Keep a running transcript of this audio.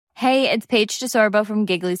Hey, it's Paige DeSorbo from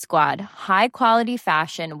Giggly Squad. High quality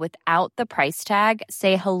fashion without the price tag.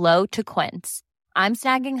 Say hello to Quince. I'm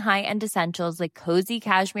snagging high-end essentials like cozy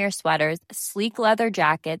cashmere sweaters, sleek leather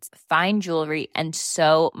jackets, fine jewelry, and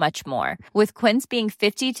so much more. With Quince being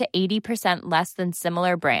 50 to 80% less than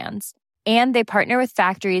similar brands. And they partner with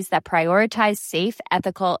factories that prioritize safe,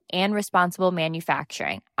 ethical, and responsible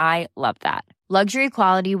manufacturing. I love that. Luxury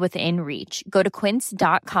quality within reach. Go to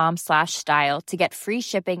quince.com/style to get free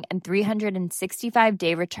shipping and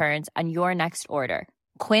 365-day returns on your next order.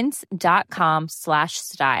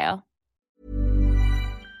 Quince.com/style.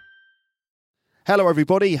 Hello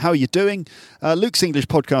everybody, how are you doing? Luke's English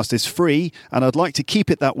podcast is free and I'd like to keep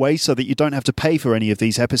it that way so that you don't have to pay for any of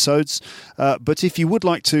these episodes. But if you would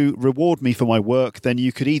like to reward me for my work, then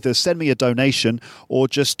you could either send me a donation or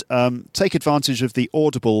just take advantage of the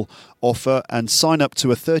Audible offer and sign up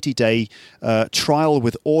to a 30-day trial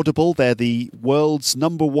with Audible. They're the world's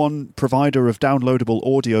 #1 provider of downloadable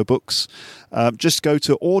audiobooks. Just go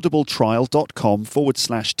to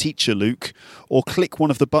audibletrial.com/teacherluke or click one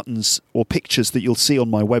of the buttons or pictures that you'll see on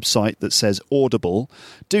my website that says Audible.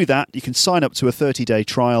 Do that. You can sign up to a 30-day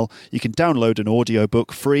trial. You can download an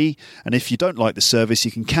audiobook free. And if you don't like the service,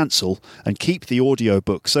 you can cancel and keep the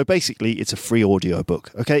audiobook. So basically, it's a free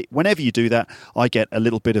audiobook. Okay, whenever you do that, I get a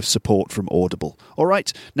little bit of support from Audible. All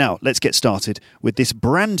right, now let's get started with this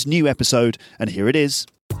brand new episode. And here it is.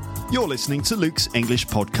 You're listening to Luke's English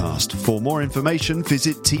podcast. For more information,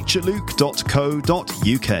 visit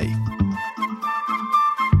teacherluke.co.uk.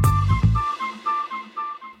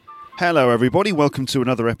 Hello everybody, welcome to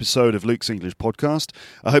another episode of Luke's English podcast.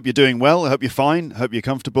 I hope you're doing well, I hope you're fine, I hope you're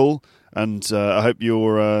comfortable, and I hope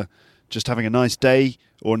you're just having a nice day,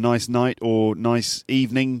 or nice night, or nice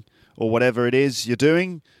evening, or whatever it is you're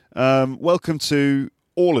doing. Welcome to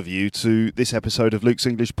all of you to this episode of Luke's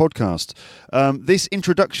English podcast. This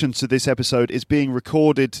introduction to this episode is being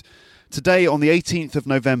recorded today on the 18th of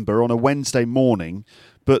November on a Wednesday morning,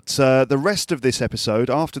 but the rest of this episode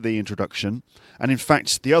after the introduction, and in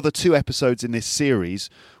fact the other 2 episodes in this series,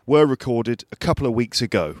 were recorded a couple of weeks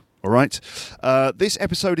ago. All right. This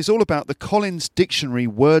episode is all about the Collins Dictionary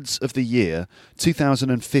Words of the Year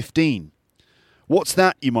 2015. What's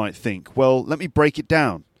that, you might think? Well, let me break it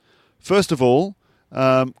down. First of all,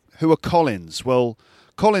 who are Collins? Well,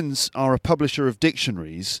 Collins are a publisher of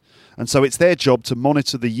dictionaries, and so it's their job to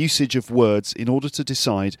monitor the usage of words in order to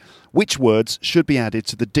decide which words should be added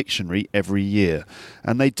to the dictionary every year.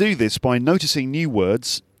 And they do this by noticing new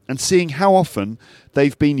words and seeing how often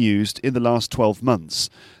they've been used in the last 12 months.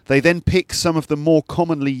 They then pick some of the more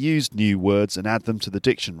commonly used new words and add them to the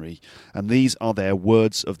dictionary, and these are their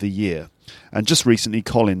words of the year. And just recently,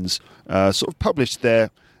 Collins sort of published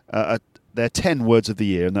their 10 words of the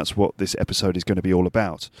year, and that's what this episode is going to be all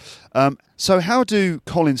about. So how do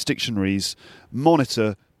Collins dictionaries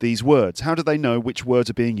monitor these words? How do they know which words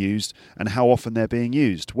are being used and how often they're being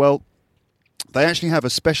used? Well, they actually have a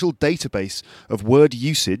special database of word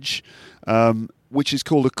usage, which is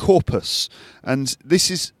called a corpus. And this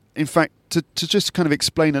is, in fact, to just kind of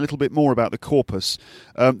explain a little bit more about the corpus,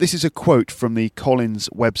 this is a quote from the Collins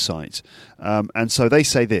website. And so they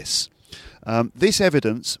say this: this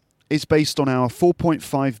evidence is based on our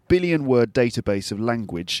 4.5 billion word database of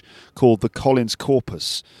language called the Collins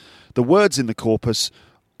Corpus. The words in the corpus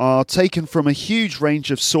are taken from a huge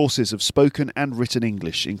range of sources of spoken and written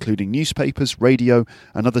English, including newspapers, radio,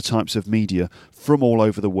 and other types of media from all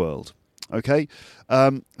over the world. Okay,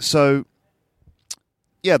 so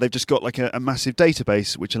yeah, they've just got like a massive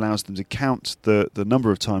database which allows them to count the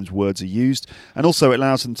number of times words are used, and also it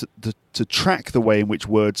allows them to track the way in which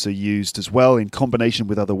words are used as well in combination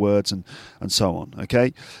with other words and so on.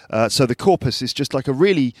 Okay, so the corpus is just like a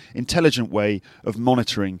really intelligent way of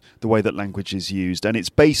monitoring the way that language is used, and it's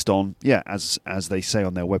based on, as they say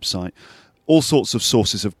on their website, all sorts of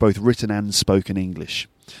sources of both written and spoken English.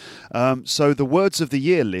 So the Words of the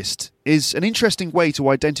Year list is an interesting way to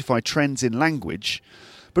identify trends in language,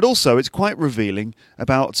 but also it's quite revealing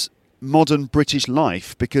about modern British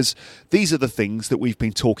life, because these are the things that we've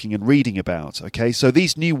been talking and reading about. Okay, so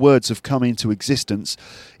these new words have come into existence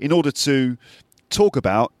in order to talk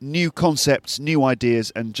about new concepts, new ideas,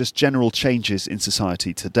 and just general changes in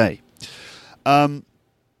society today. Some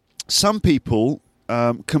people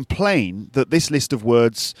complain that this list of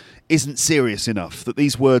words isn't serious enough, that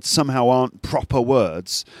these words somehow aren't proper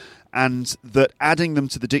words, and that adding them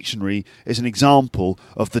to the dictionary is an example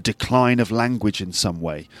of the decline of language in some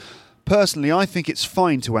way. Personally, I think it's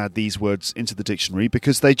fine to add these words into the dictionary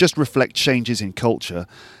because they just reflect changes in culture,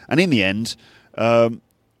 and in the end,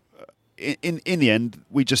 in the end,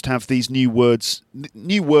 we just have these new words.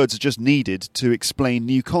 New words are just needed to explain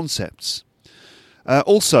new concepts.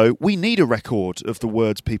 Also, we need a record of the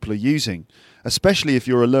words people are using, especially if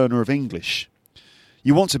you're a learner of English.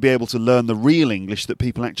 You want to be able to learn the real English that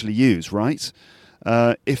people actually use, right?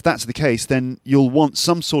 If that's the case, then you'll want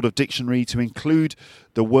some sort of dictionary to include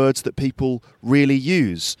the words that people really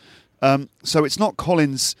use. So it's not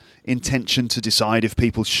Colin's intention to decide if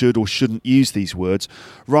people should or shouldn't use these words,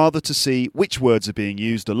 rather to see which words are being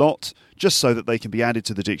used a lot, just so that they can be added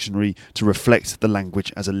to the dictionary to reflect the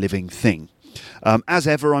language as a living thing. As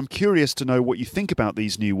ever, I'm curious to know what you think about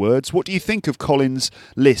these new words. What do you think of Colin's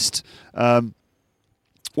list?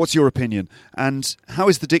 What's your opinion? And how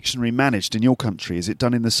is the dictionary managed in your country? Is it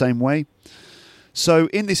done in the same way? So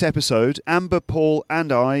in this episode, Amber, Paul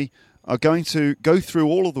and I are going to go through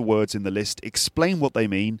all of the words in the list, explain what they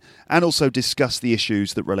mean, and also discuss the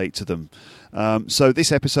issues that relate to them. So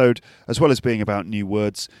this episode, as well as being about new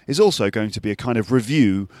words, is also going to be a kind of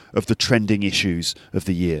review of the trending issues of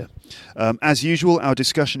the year. As usual, our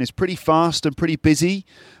discussion is pretty fast and pretty busy,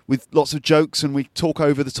 with lots of jokes, and we talk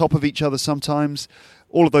over the top of each other sometimes.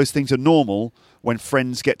 All of those things are normal when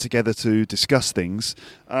friends get together to discuss things.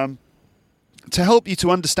 To help you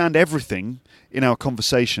to understand everything in our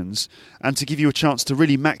conversations and to give you a chance to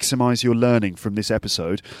really maximise your learning from this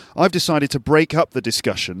episode, I've decided to break up the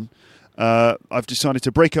discussion. I've decided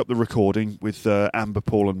to break up the recording with Amber,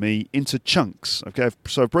 Paul and me into chunks. Okay,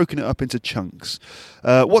 so I've broken it up into chunks.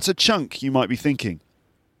 What's a chunk, you might be thinking?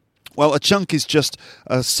 Well, a chunk is just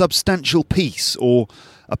a substantial piece or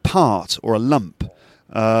a part or a lump.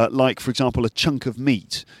 Like, for example, a chunk of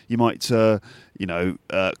meat. You might,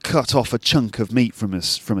 cut off a chunk of meat from a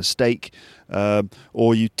steak,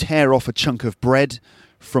 or you tear off a chunk of bread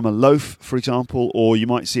from a loaf, for example, or you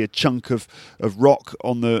might see a chunk of rock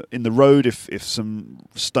in the road. If some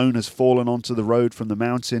stone has fallen onto the road from the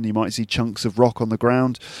mountain, you might see chunks of rock on the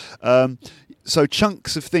ground. So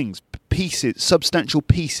chunks of things, pieces, substantial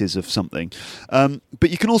pieces of something. But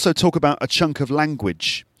you can also talk about a chunk of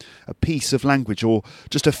language, a piece of language, or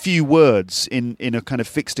just a few words in a kind of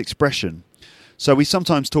fixed expression. So we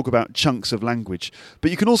sometimes talk about chunks of language, but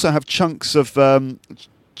you can also have chunks of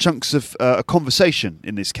a conversation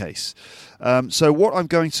in this case. So what I'm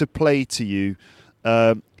going to play to you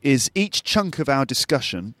is each chunk of our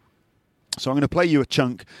discussion. So I'm going to play you a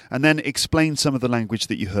chunk and then explain some of the language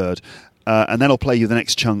that you heard. And then I'll play you the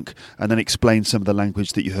next chunk and then explain some of the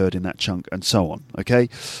language that you heard in that chunk and so on. Okay?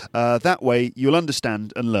 That way you'll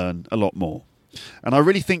understand and learn a lot more. And I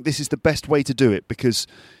really think this is the best way to do it, because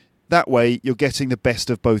that way you're getting the best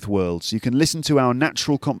of both worlds. You can listen to our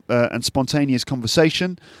natural and spontaneous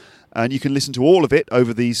conversation, and you can listen to all of it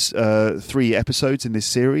over these 3 episodes in this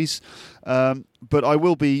series. But I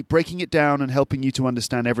will be breaking it down and helping you to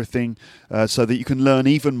understand everything so that you can learn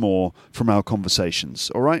even more from our conversations.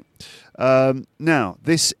 All right? Now,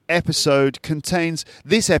 this episode,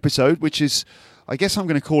 which is, I guess I'm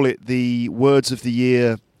going to call it the Words of the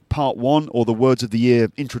Year Part 1, or the Words of the Year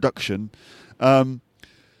Introduction.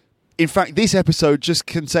 In fact, this episode just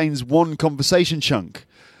contains one conversation chunk.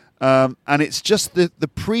 And it's just the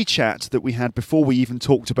pre-chat that we had before we even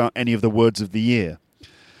talked about any of the words of the year.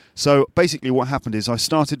 So basically what happened is I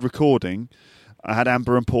started recording. I had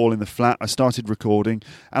Amber and Paul in the flat. I started recording,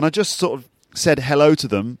 and I just sort of said hello to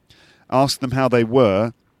them, asked them how they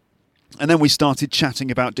were, and then we started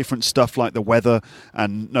chatting about different stuff like the weather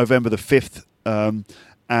and November the 5th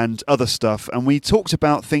and other stuff. And we talked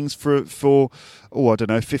about things for 15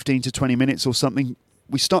 to 20 minutes or something.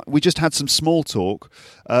 We just had some small talk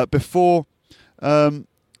before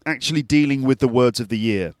actually dealing with the words of the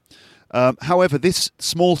year. However, this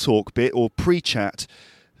small talk bit or pre-chat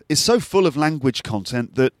is so full of language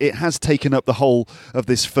content that it has taken up the whole of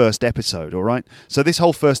this first episode, all right? So this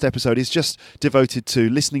whole first episode is just devoted to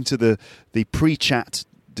listening to the pre-chat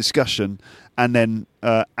discussion and then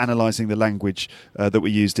analysing the language that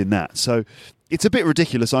we used in that. So it's a bit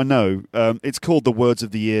ridiculous, I know. It's called the Words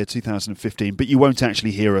of the Year 2015, but you won't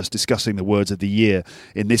actually hear us discussing the words of the year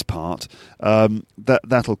in this part.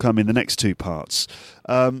 That'll come in the next 2 parts.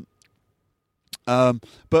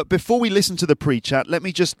 But before we listen to the pre-chat, let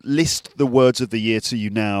me just list the words of the year to you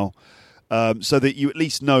now, so that you at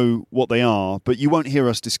least know what they are, but you won't hear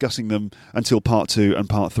us discussing them until part 2 and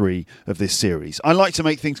part 3 of this series. I like to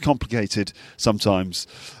make things complicated sometimes.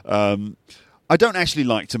 I don't actually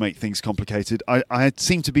like to make things complicated. I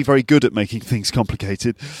seem to be very good at making things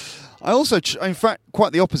complicated. I also, in fact,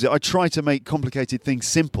 quite the opposite. I try to make complicated things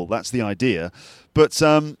simple. That's the idea. But,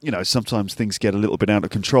 sometimes things get a little bit out of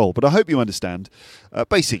control. But I hope you understand.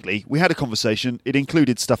 Basically, we had a conversation. It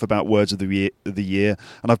included stuff about words of the year,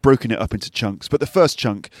 and I've broken it up into chunks. But the first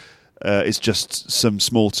chunk is just some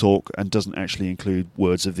small talk and doesn't actually include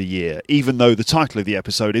words of the year, even though the title of the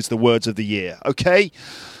episode is the words of the year. Okay?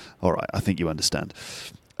 All right, I think you understand.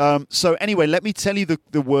 So anyway, let me tell you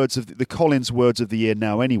the words of the Collins words of the year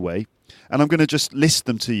now anyway, and I'm going to just list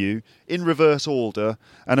them to you in reverse order,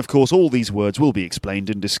 and of course all these words will be explained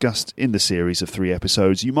and discussed in the series of 3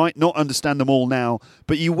 episodes. You might not understand them all now,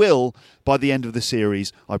 but you will by the end of the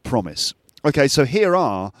series, I promise. Okay, so here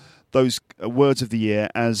are those words of the year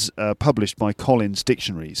as published by Collins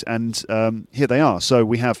Dictionaries, and here they are. So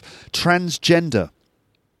we have transgender,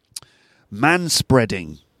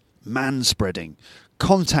 manspreading,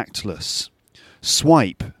 contactless,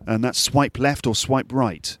 swipe, and that's swipe left or swipe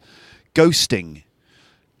right, ghosting,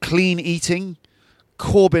 clean eating,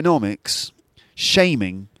 Corbynomics,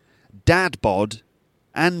 shaming, dad bod,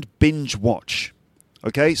 and binge watch.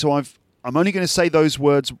 Okay, so I'm only going to say those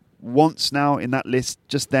words once now in that list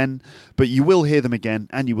just then, but you will hear them again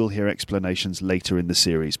and you will hear explanations later in the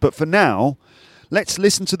series. But for now, let's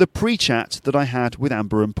listen to the pre-chat that I had with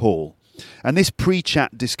Amber and Paul. And this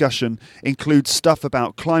pre-chat discussion includes stuff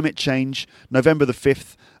about climate change, November the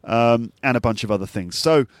 5th, and a bunch of other things.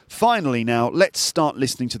 So finally now, let's start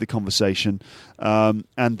listening to the conversation, and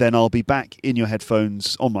then I'll be back in your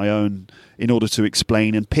headphones on my own in order to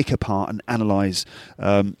explain and pick apart and analyse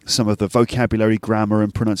some of the vocabulary, grammar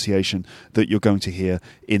and pronunciation that you're going to hear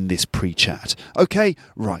in this pre-chat. Okay,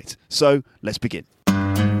 right, so let's begin.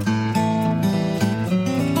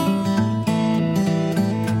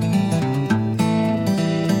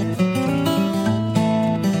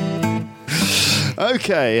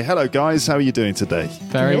 Okay, hello guys, how are you doing today?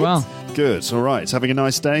 Very well. Good, all right. Having a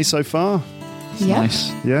nice day so far? Yeah.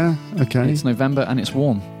 Nice. Yeah, okay. It's November and it's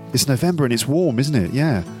warm. It's November and it's warm, isn't it?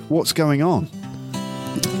 Yeah. What's going on?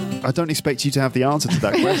 I don't expect you to have the answer to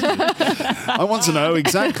that question. I want to know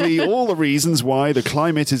exactly all the reasons why the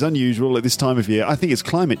climate is unusual at this time of year. I think it's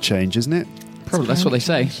climate change, isn't it? Probably, that's what they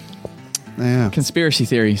say. Yeah. Conspiracy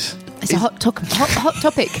theories. It's a hot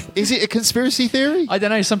topic. Is it a conspiracy theory? I don't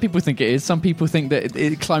know. Some people think it is. Some people think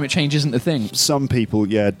that climate change isn't a thing. Some people,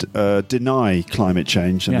 deny climate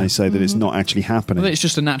change and they say that it's not actually happening. Well, it's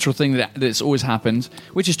just a natural thing that's always happened,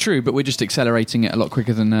 which is true, but we're just accelerating it a lot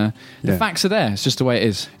quicker than the facts are there. It's just the way it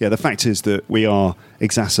is. Yeah, the fact is that we are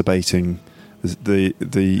exacerbating the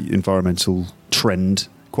environmental trend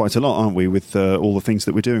quite a lot, aren't we, with all the things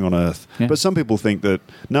that we're doing on Earth. Yeah. But some people think that,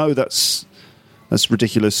 no, that's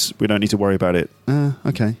ridiculous. We don't need to worry about it.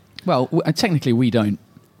 Okay. Well, technically we don't.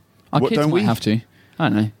 Our kids might have to. I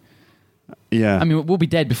don't know. Yeah. I mean, we'll be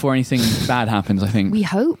dead before anything bad happens, I think. We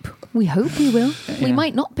hope. We will. Yeah. We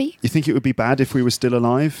might not be. You think it would be bad if we were still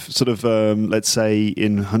alive? Sort of, let's say,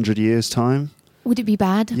 in 100 years' time? Would it be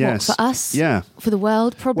bad? Yes. What, for us? Yeah. For the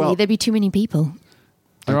world? Probably. Well, there'd be too many people.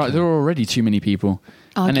 There are already too many people.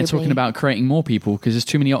 Arguably. And they're talking about creating more people because there's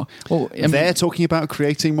too many... they're talking about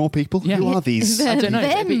creating more people? Yeah. Who are these? I don't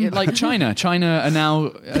know. Like China. China are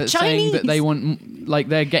now saying that they want... Like,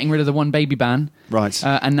 they're getting rid of the one baby ban. Right.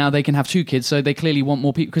 And now they can have 2 kids, so they clearly want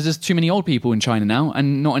more people... Because there's too many old people in China now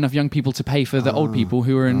and not enough young people to pay for the old people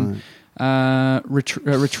who are in...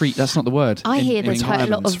 retreat, that's not the word. I hear there's quite a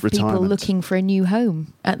lot of people looking for a new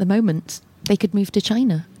home at the moment. They could move to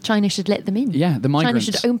China. China should let them in. Yeah, the migrants.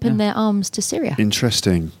 China should open their arms to Syria.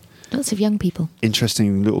 Interesting. Lots of young people.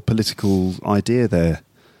 Interesting little political idea there,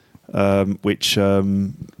 which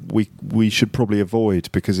we should probably avoid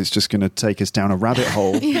because it's just going to take us down a rabbit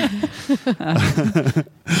hole.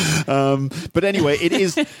 But anyway, it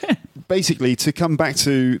is... Basically, to come back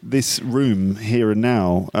to this room here and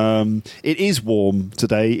now, it is warm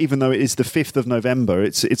today, even though it is the 5th of November.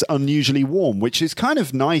 It's unusually warm, which is kind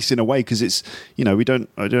of nice in a way because it's, I don't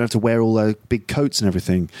have to wear all the big coats and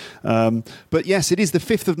everything. But yes, it is the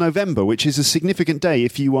 5th of November, which is a significant day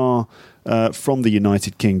if you are from the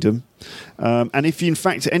United Kingdom. And if, in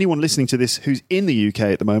fact, anyone listening to this who's in the UK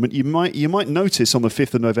at the moment, you might notice on the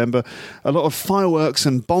 5th of November a lot of fireworks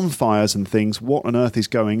and bonfires and things. What on earth is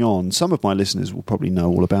going on? Some of my listeners will probably know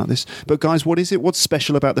all about this. But guys, what is it? What's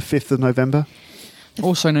special about the 5th of November?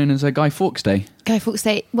 Also known as Guy Fawkes Day. Guy Fawkes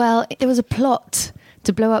Day. Well, there was a plot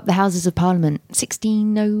to blow up the Houses of Parliament.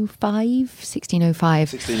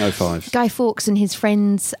 1605. Guy Fawkes and his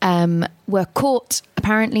friends were caught,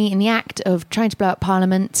 apparently, in the act of trying to blow up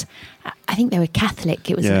Parliament. I think they were Catholic.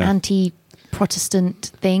 It was an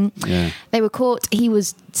anti-Protestant thing. Yeah. They were caught. He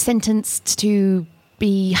was sentenced to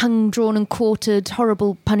be hung, drawn and quartered,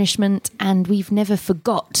 horrible punishment, and we've never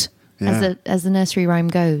forgot, as the nursery rhyme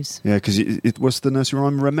goes. Yeah, because it was the nursery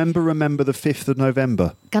rhyme, remember the 5th of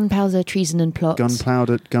November. Gunpowder, treason and plot.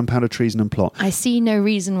 Gunpowder, treason and plot. I see no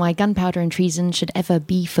reason why gunpowder and treason should ever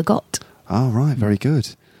be forgot. Oh, right, very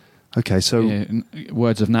good. Okay, so... Yeah,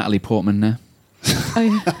 words of Natalie Portman there.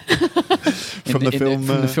 From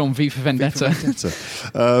the film V for Vendetta.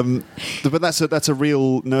 But that's a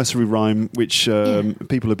real nursery rhyme which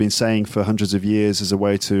people have been saying for hundreds of years as a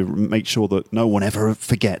way to make sure that no one ever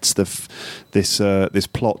forgets this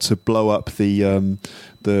plot to blow up the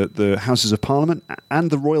Houses of Parliament and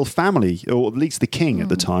the royal family, or at least the king at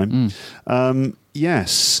the time.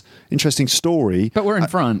 Yes, interesting story. But we're in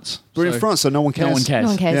France. We're in France, so no one cares. No one cares. No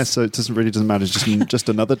one cares. Yeah, so it doesn't matter. It's just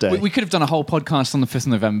another day. We could have done a whole podcast on the 5th of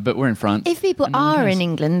November, but we're in France. If people are in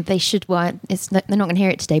England, they should. They're not going to hear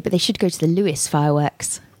it today, but they should go to the Lewis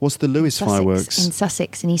fireworks. What's the Lewis fireworks? In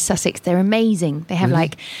Sussex, in East Sussex. They're amazing. They have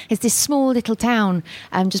it's this small little town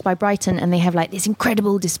just by Brighton, and they have this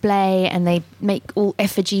incredible display, and they make all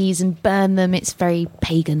effigies and burn them. It's very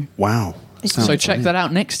pagan. Wow. So check that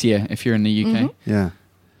out next year if you're in the UK. Mm-hmm. Yeah.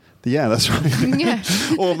 Yeah, that's right. Yeah.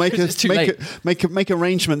 Or make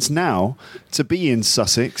arrangements now to be in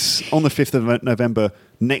Sussex on the 5th of November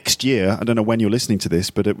next year. I don't know when you're listening to this,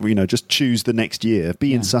 but just choose the next year.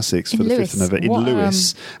 Be in Sussex for the 5th of November in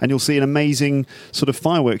Lewis, and you'll see an amazing sort of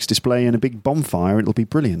fireworks display and a big bonfire. It'll be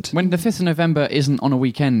brilliant. When the 5th of November isn't on a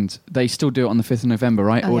weekend, they still do it on the 5th of November,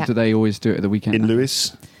 right? Oh, or do they always do it at the weekend? In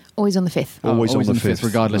Lewis? Always on the 5th. Always on the 5th,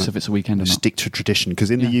 regardless if it's a weekend or not. Stick to tradition,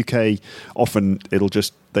 because in the UK, often it'll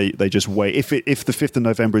just they just wait. If the 5th of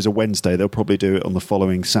November is a Wednesday, they'll probably do it on the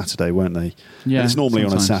following Saturday, won't they? Yeah, and it's normally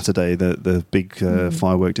sometimes. on a Saturday the big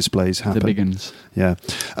firework displays happen. The big uns. Yeah.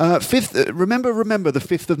 Remember the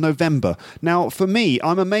 5th of November. Now, for me,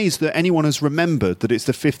 I'm amazed that anyone has remembered that it's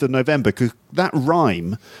the 5th of November, because that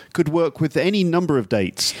rhyme could work with any number of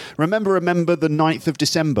dates. Remember the 9th of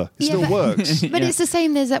December. It still works. But it's the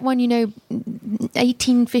same. There's that one,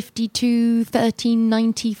 1852,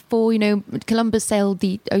 1394, Columbus sailed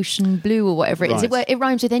the ocean blue or whatever it is. It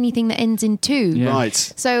rhymes with anything that ends in 2. Yeah. Right.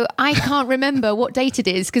 So I can't remember what date it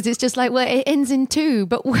is, because it's just it ends in 2,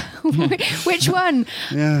 but which one?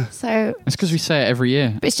 Yeah. So it's because we say it every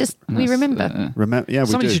year. But it's just, we remember.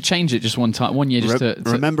 Somebody should change it just one year just to...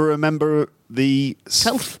 Remember the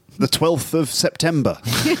 12th. The 12th of September.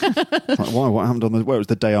 Why? What happened on it was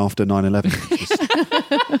the day after 9/11.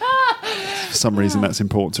 For some reason, that's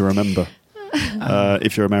important to remember.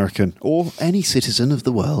 If you're American or any citizen of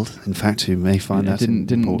the world, in fact, who may find that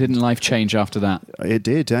important. Didn't life change after that? It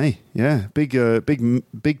did, eh? Yeah, big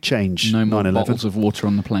change. No more 9/11. bottles of water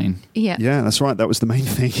on the plane. Yeah, that's right. That was the main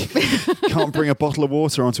thing. Can't bring a bottle of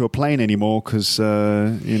water onto a plane anymore because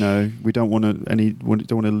we don't want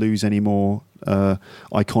to lose any more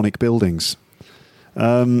iconic buildings.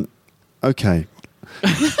 Okay.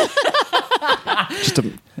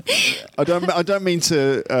 I don't mean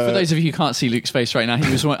to. For those of you who can't see Luke's face right now,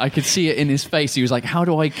 I could see it in his face. He was like, "How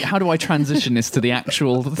do I transition this to the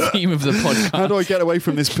actual theme of the podcast? How do I get away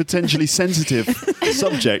from this potentially sensitive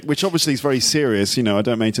subject, which obviously is very serious? I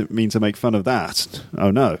don't mean to make fun of that.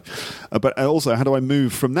 Oh no, but also, how do I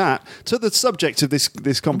move from that to the subject of this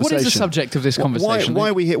conversation? What is the subject of this conversation? Why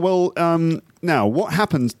are we here? Well, now what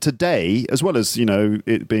happened today, as well as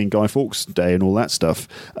it being Guy Fawkes Day and all that stuff.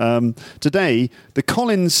 Today, the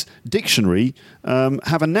Collins Dictionary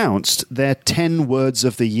have announced their 10 words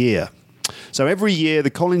of the year. So every year,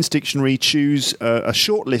 the Collins Dictionary choose a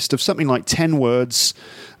short list of something like 10 words,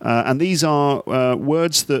 and these are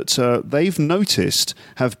words that they've noticed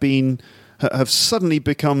have suddenly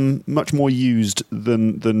become much more used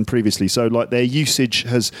than previously. So, their usage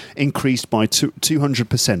has increased by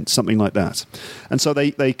 200%, something like that. And so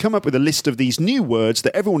they come up with a list of these new words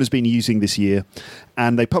that everyone has been using this year,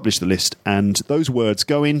 and they publish the list. And those words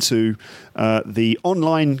go into the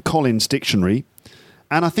online Collins Dictionary.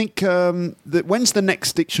 And I think that when's the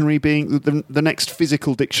next dictionary being the next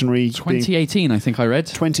physical dictionary? 2018, I think I read.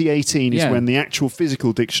 2018 is when the actual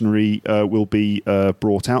physical dictionary will be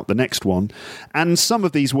brought out. The next one, and some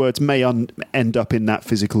of these words may end up in that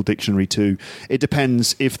physical dictionary too. It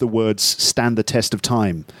depends if the words stand the test of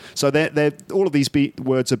time. So all of these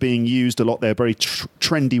words are being used a lot. They're very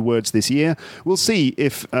trendy words this year. We'll see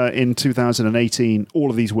if in 2018 all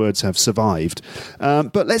of these words have survived.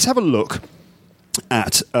 But let's have a look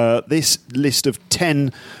at this list of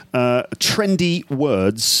 10 trendy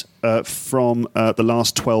words from the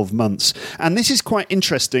last 12 months. And this is quite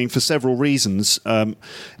interesting for several reasons.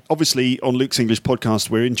 Obviously, on Luke's English podcast,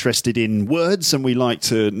 we're interested in words and we like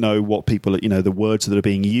to know what people, the words that are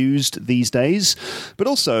being used these days. But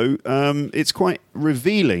also, it's quite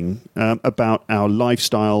revealing about our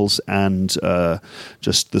lifestyles and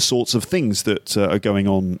just the sorts of things that are going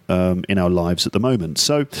on in our lives at the moment.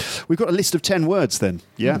 So we've got a list of 10 words then.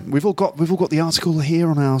 Yeah, we've all got the article here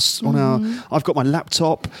on our. I've got my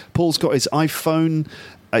laptop. Paul's got his iPhone.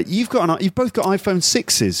 You've both got iPhone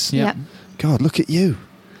 6s. Yeah. God, look at you.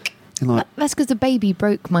 That's because the baby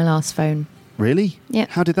broke my last phone. Really? Yeah.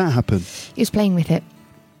 How did that happen? He was playing with it.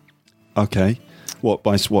 Okay. What,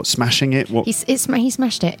 by smashing it? What? He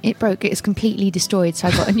smashed it. It broke. It was completely destroyed, so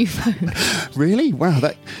I got a new phone. Really? Wow,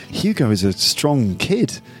 Hugo is a strong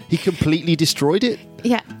kid. He completely destroyed it?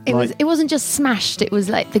 Yeah. It wasn't just smashed. It was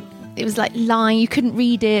like lying. You couldn't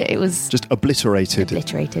read it. It was just obliterated.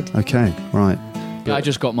 Okay, right. Yeah, I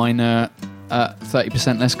just got mine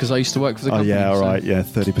 30% less because I used to work for the company. Oh, yeah, all right. Yeah,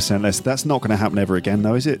 30% less. That's not going to happen ever again,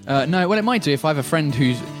 though, is it? No, well, it might do if I have a friend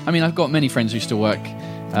I've got many friends who still work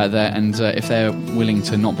there, and if they're willing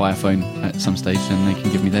to not buy a phone at some stage, then they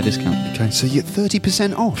can give me their discount. Okay, so you get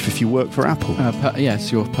 30% off if you work for Apple? Yeah,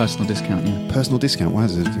 it's your personal discount, yeah. Personal discount? Well,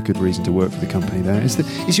 that's a good reason to work for the company there.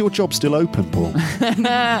 Is your job still open, Paul?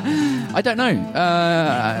 I don't know.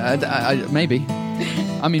 Maybe.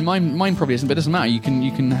 I mean, mine probably isn't, but it doesn't matter. You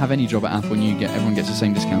can have any job at Apple and everyone gets the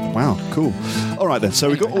same discount. Wow, cool. All right then, so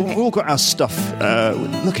we've all got our stuff.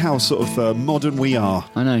 Look how sort of modern we are.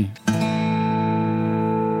 I know.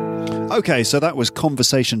 Okay, so that was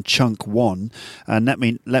conversation chunk 1, and let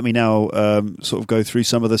me now sort of go through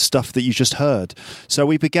some of the stuff that you just heard. So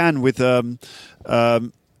we began with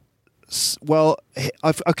what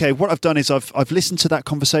I've done is I've listened to that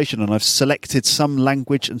conversation and I've selected some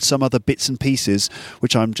language and some other bits and pieces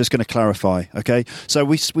which I'm just going to clarify. Okay, so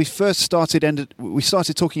we first started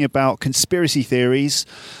talking about conspiracy theories,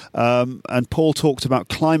 and Paul talked about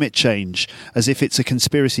climate change as if it's a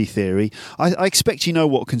conspiracy theory. I expect you know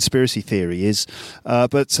what conspiracy theory is,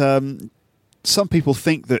 but some people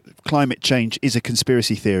think that climate change is a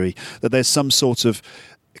conspiracy theory, that there's some sort of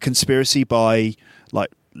conspiracy by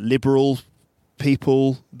liberal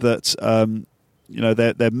people that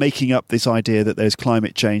they're making up this idea that there's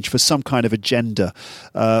climate change for some kind of agenda,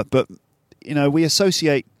 but we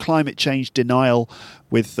associate climate change denial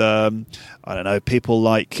with people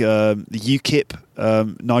like the UKIP,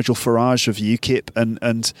 Nigel Farage of UKIP,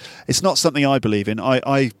 and it's not something I believe in.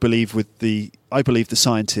 I believe the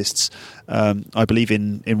scientists. I believe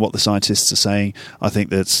in what the scientists are saying. I think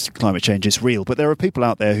that climate change is real, but there are people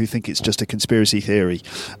out there who think it's just a conspiracy theory.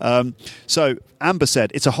 So Amber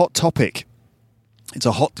said it's a hot topic. It's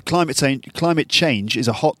a hot climate change is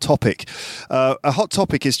a hot topic. A hot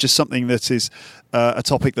topic is just something that is a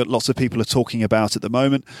topic that lots of people are talking about at the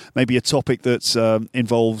moment. Maybe a topic that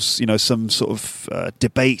involves some sort of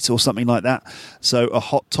debate or something like that. So a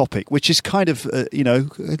hot topic, which is kind of a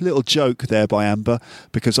little joke there by Amber,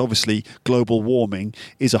 because obviously global warming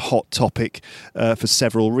is a hot topic for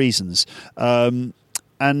several reasons. And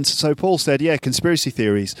so Paul said, yeah, conspiracy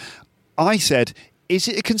theories. I said, is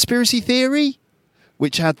it a conspiracy theory?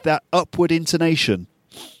 Which had that upward intonation.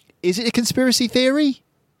 Is it a conspiracy theory?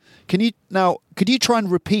 Could you try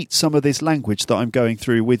and repeat some of this language that I'm going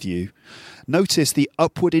through with you? Notice the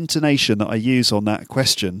upward intonation that I use on that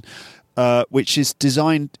question, which is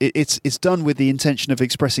designed. It's done with the intention of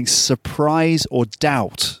expressing surprise or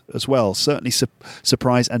doubt as well. Certainly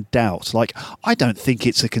surprise and doubt. Like, I don't think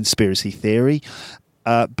it's a conspiracy theory,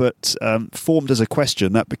 but formed as a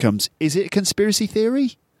question, that becomes: is it a conspiracy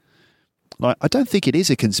theory? Like, I don't think it is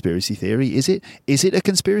a conspiracy theory, is it? Is it a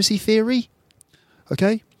conspiracy theory?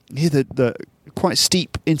 Okay, hear the quite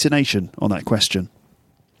steep intonation on that question.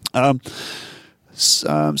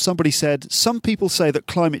 Somebody said, some people say that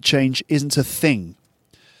climate change isn't a thing.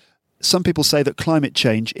 Some people say that climate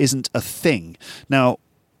change isn't a thing. Now,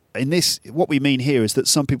 in this, what we mean here is that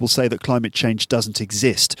some people say that climate change doesn't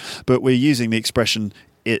exist, but we're using the expression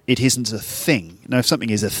it isn't a thing. Now, if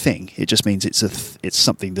something is a thing, it just means it's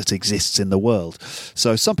something that exists in the world.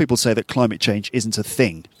 So some people say that climate change isn't a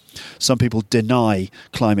thing. Some people deny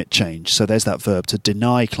climate change. So there's that verb, to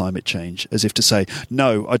deny climate change, as if to say,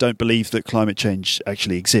 no, I don't believe that climate change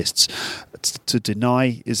actually exists. To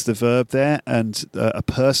deny is the verb there, and a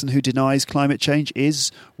person who denies climate change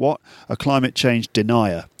is what? A climate change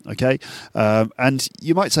denier. Okay? And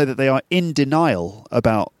you might say that they are in denial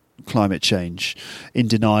about climate change. In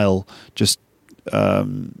denial just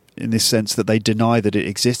in this sense that they deny that it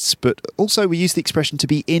exists, but also we use the expression to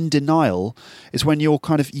be in denial is when you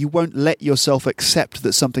won't let yourself accept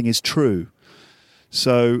that something is true.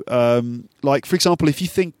 So, like for example, if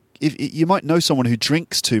you might know someone who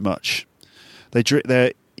drinks too much,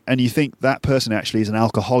 and you think that person actually is an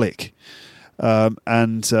alcoholic, but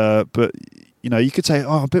you could say,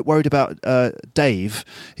 I'm a bit worried about Dave.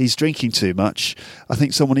 He's drinking too much. I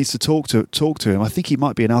think someone needs to talk to him. I think he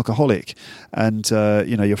might be an alcoholic. And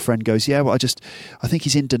your friend goes, yeah, well, I think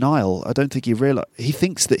he's in denial. I don't think he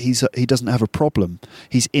thinks that he doesn't have a problem.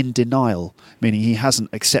 He's in denial, meaning he hasn't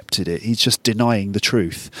accepted it. He's just denying the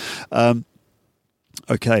truth.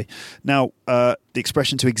 Okay, now the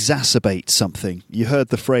expression to exacerbate something. You heard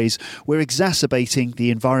the phrase, we're exacerbating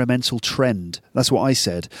the environmental trend. That's what I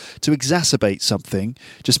said. To exacerbate something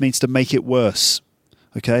just means to make it worse.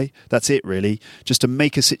 Okay, that's it really. Just to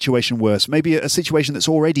make a situation worse. Maybe a situation that's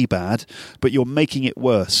already bad, but you're making it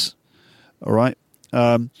worse. All right?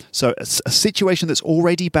 So a situation that's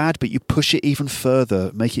already bad, but you push it even further,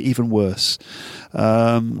 make it even worse. You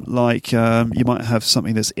might have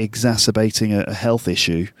something that's exacerbating a health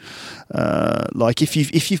issue. Like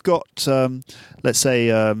if you've got, let's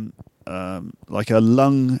say, like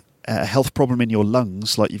a health problem in your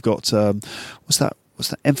lungs, like you've got what's that?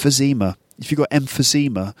 Emphysema. If you've got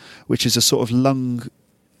emphysema, which is a sort of lung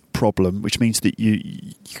problem, which means that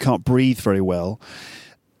you can't breathe very well.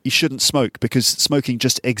 You shouldn't smoke because smoking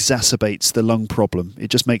just exacerbates the lung problem. It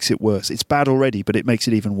just makes it worse. It's bad already, but it makes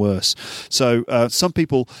it even worse. So some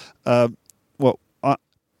people, I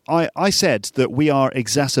said that we are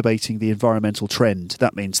exacerbating the environmental trend.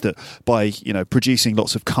 That means that by producing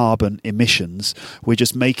lots of carbon emissions, we're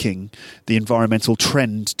just making the environmental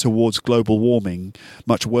trend towards global warming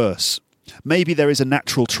much worse. Maybe there is a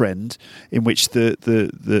natural trend in which the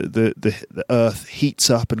Earth heats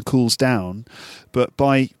up and cools down, but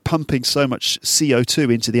by pumping so much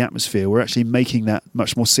CO2 into the atmosphere, we're actually making that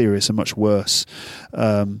much more serious and much worse,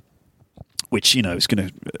 which is going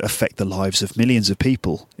to affect the lives of millions of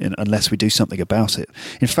people unless we do something about it.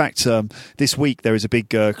 In fact, this week there is a big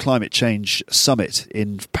climate change summit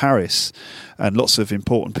in Paris, and lots of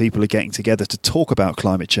important people are getting together to talk about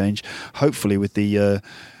climate change, hopefully with the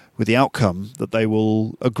outcome that they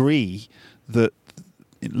will agree that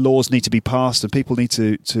laws need to be passed and people need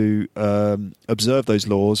to observe those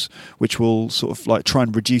laws, which will sort of like try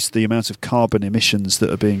and reduce the amount of carbon emissions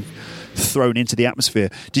that are being thrown into the atmosphere.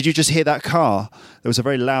 Did you just hear that car? There was a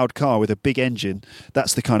very loud car with a big engine.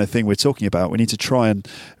 That's the kind of thing we're talking about. We need to try and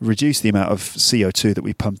reduce the amount of CO2 that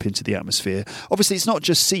we pump into the atmosphere. Obviously, it's not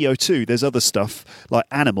just CO2. There's other stuff like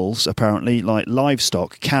animals, apparently, like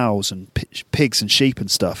livestock, cows and pigs and sheep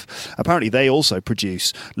and stuff. Apparently, they also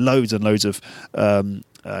produce loads and loads of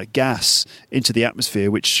gas into the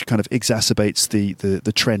atmosphere, which kind of exacerbates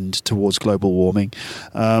the trend towards global warming,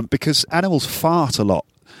 because animals fart a lot.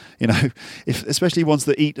 Especially ones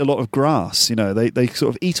that eat a lot of grass, they sort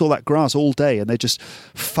of eat all that grass all day and they're just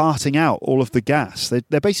farting out all of the gas.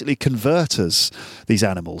 They're basically converters, these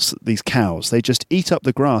animals, these cows. They just eat up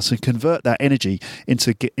the grass and convert that energy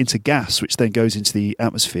into gas, which then goes into the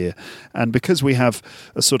atmosphere. And because we have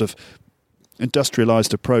a sort of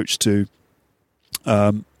industrialized approach to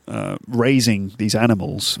raising these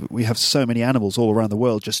animals, we have so many animals all around the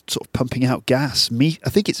world just sort of pumping out gas. I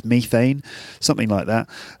think it's methane, something like that.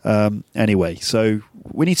 Anyway, so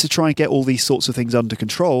we need to try and get all these sorts of things under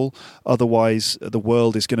control. Otherwise, the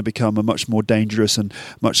world is going to become a much more dangerous and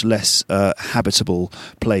much less habitable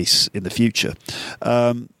place in the future.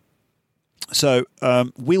 So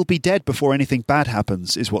we'll be dead before anything bad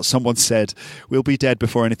happens, is what someone said. We'll be dead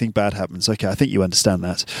before anything bad happens. Okay, I think you understand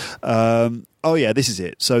that. Oh, yeah, this is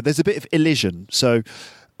it. So there's a bit of elision. So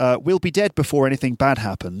we'll be dead before anything bad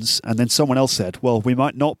happens. And then someone else said, well, we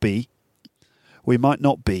might not be. We might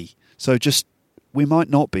not be. So just, we might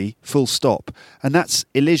not be, full stop. And that's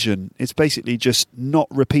elision. It's basically just not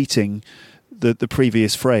repeating the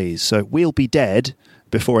previous phrase. So we'll be dead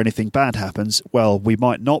before anything bad happens. Well, we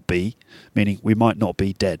might not be, meaning we might not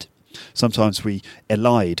be dead. Sometimes we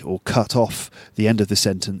elide or cut off the end of the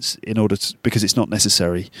sentence because it's not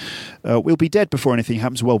necessary. We'll be dead before anything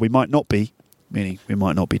happens. Well, we might not be, meaning we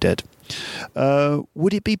might not be dead.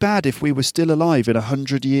 Would it be bad if we were still alive in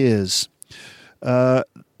 100 years?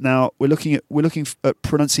 Now we're looking at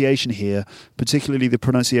pronunciation here, particularly the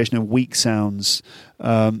pronunciation of weak sounds,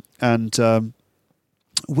 Would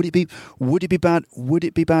it be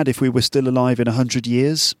bad if we were still alive in 100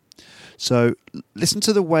 years? So listen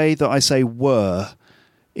to the way that I say were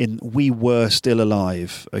in we were still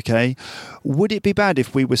alive, okay? Would it be bad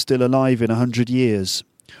if we were still alive in 100 years?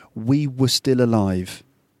 We were still alive.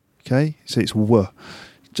 Okay, so it's w.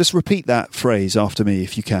 Just repeat that phrase after me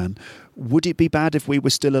if you can. Would it be bad if we were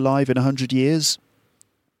still alive in 100 years?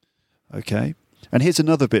 Okay. And here's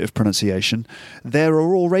another bit of pronunciation. There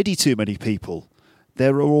are already too many people.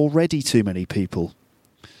 There are already too many people.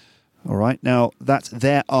 All right. Now, that's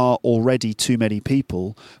there are already too many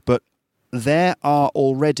people, but there are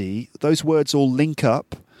already, those words all link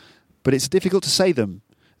up, but it's difficult to say them.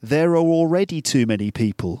 There are already too many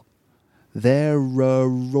people. There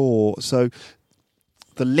are. So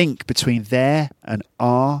the link between there and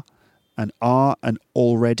are and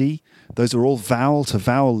already, those are all vowel to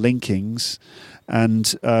vowel linkings,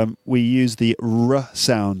 and we use the r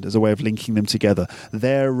sound as a way of linking them together.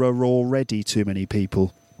 There are already too many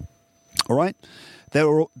people. All right? There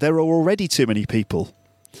are already too many people.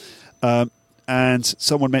 And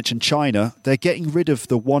someone mentioned China. They're getting rid of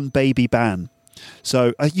the one baby ban.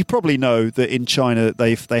 So you probably know that in China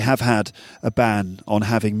they have had a ban on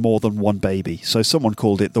having more than one baby. So someone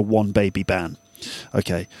called it the one baby ban.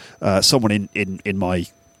 Okay, someone in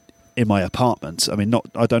my apartment. I mean,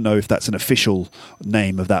 I don't know if that's an official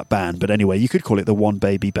name of that ban, but anyway, you could call it the one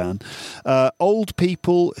baby ban. Old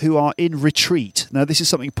people who are in retreat. Now, this is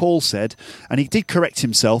something Paul said, and he did correct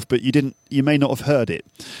himself, but you may not have heard it.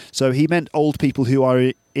 So he meant old people who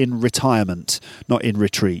are in retirement, not in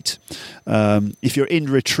retreat. If you're in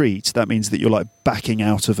retreat, that means that you're like backing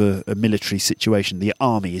out of a military situation. The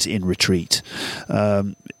army is in retreat.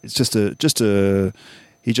 It's just a.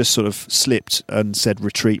 He just sort of slipped and said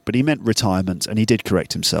retreat, but he meant retirement, and he did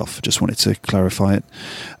correct himself. Just wanted to clarify it.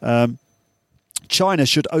 China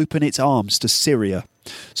should open its arms to Syria.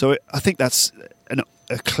 So I think that's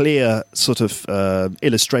a clear sort of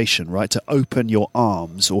illustration, right? To open your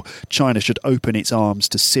arms, or China should open its arms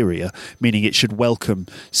to Syria, meaning it should welcome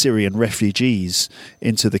Syrian refugees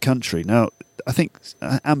into the country. Now, I think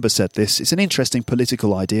Amber said this. It's an interesting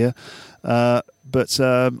political idea, but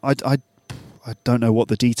I don't know what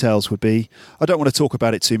the details would be. I don't want to talk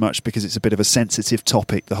about it too much because it's a bit of a sensitive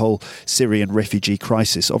topic, the whole Syrian refugee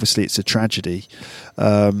crisis. Obviously, it's a tragedy.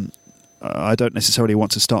 I don't necessarily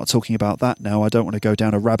want to start talking about that now. I don't want to go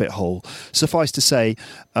down a rabbit hole. Suffice to say,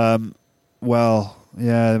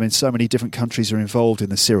 yeah, I mean, so many different countries are involved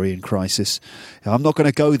in the Syrian crisis. I'm not going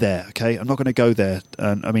to go there, okay? I'm not going to go there.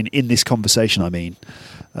 I mean, in this conversation,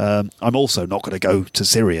 I'm also not going to go to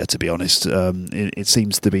Syria, to be honest. It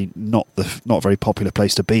seems to be not a very popular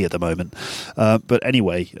place to be at the moment. But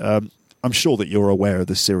anyway, I'm sure that you're aware of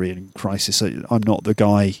the Syrian crisis. I'm not the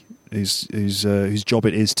guy whose job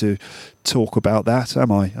it is to talk about that, am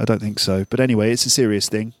I? I don't think so. But anyway, it's a serious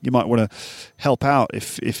thing. You might want to help out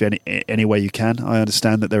if any way you can. I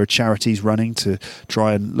understand that there are charities running to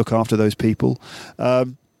try and look after those people. Now,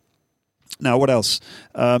 what else?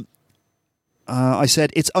 I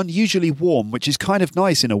said it's unusually warm, which is kind of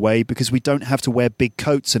nice in a way because we don't have to wear big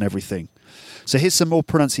coats and everything. So here's some more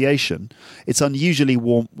pronunciation. It's unusually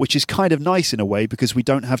warm, which is kind of nice in a way because we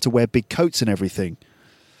don't have to wear big coats and everything.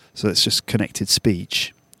 So it's just connected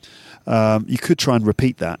speech. You could try and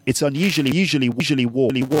repeat that. It's usually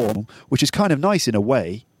warm, which is kind of nice in a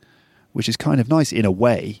way.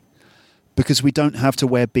 Because we don't have to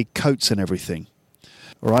wear big coats and everything.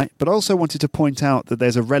 All right. But I also wanted to point out that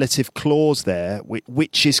there's a relative clause there,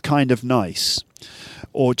 which is kind of nice,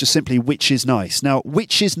 or just simply which is nice. Now,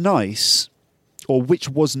 which is nice, or which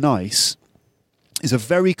was nice, is a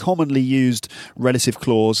very commonly used relative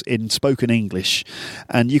clause in spoken English,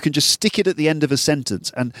 and you can just stick it at the end of a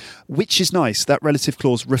sentence. And which is nice, that relative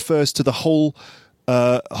clause refers to the whole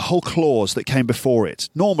clause that came before it.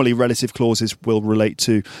 Normally, relative clauses will relate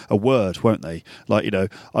to a word, won't they? Like,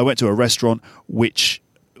 I went to a restaurant which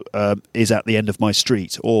is at the end of my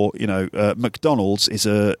street, or McDonald's is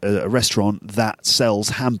a restaurant that sells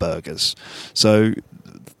hamburgers. So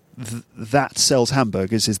that sells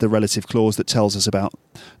hamburgers is the relative clause that tells us about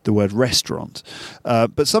the word restaurant.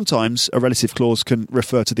 But sometimes a relative clause can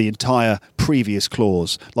refer to the entire previous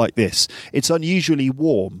clause, like this. It's unusually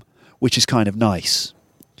warm, which is kind of nice.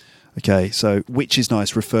 Okay, so which is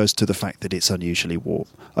nice refers to the fact that it's unusually warm.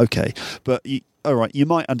 Okay, but all right, you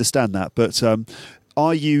might understand that, but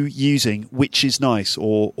are you using which is nice,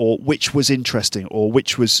 or which was interesting, or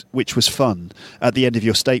which was fun at the end of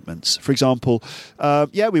your statements? For example,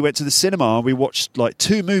 we went to the cinema. We watched like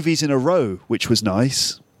 2 movies in a row, which was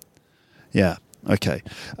nice. Yeah. Okay.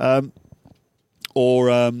 I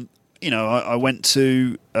went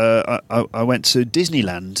to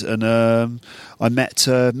Disneyland and I met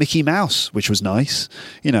Mickey Mouse, which was nice.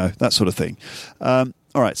 That sort of thing. All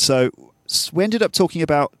right. So we ended up talking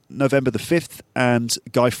about November the 5th and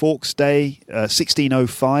Guy Fawkes Day,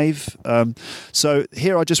 1605. So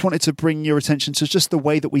here I just wanted to bring your attention to just the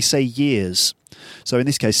way that we say years. So in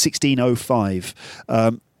this case, 1605.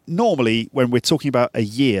 Normally, when we're talking about a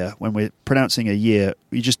year, when we're pronouncing a year,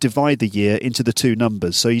 you just divide the year into the two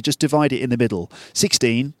numbers. So you just divide it in the middle.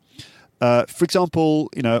 16, for example,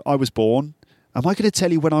 I was born. Am I going to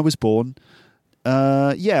tell you when I was born?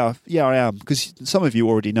 Yeah, I am, because some of you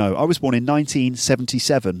already know. I was born in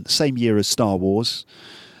 1977, same year as Star Wars.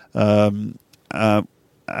 And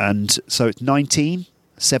so it's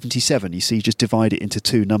 1977. You see, you just divide it into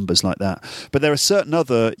two numbers like that. But there are certain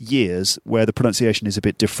other years where the pronunciation is a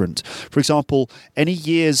bit different. For example, any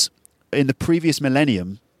years in the previous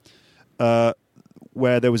millennium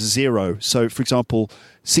where there was a zero. So, for example,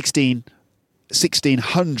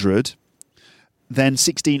 1600, then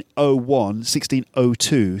 1601,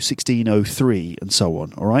 1602, 1603, and so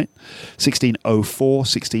on, all right? 1604,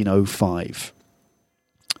 1605.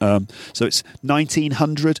 So it's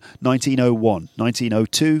 1900, 1901,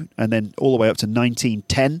 1902, and then all the way up to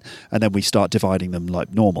 1910, and then we start dividing them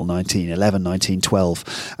like normal, 1911,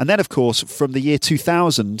 1912. And then, of course, from the year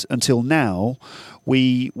 2000 until now,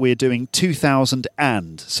 we're doing 2000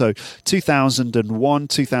 and. So 2001,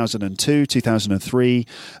 2002, 2003,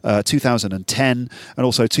 2010, and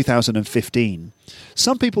also 2015.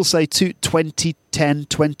 Some people say 2010,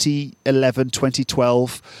 2011,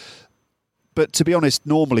 2012. But to be honest,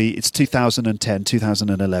 normally it's 2010,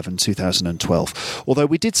 2011, 2012. Although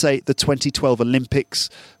we did say the 2012 Olympics,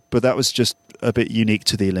 but that was just a bit unique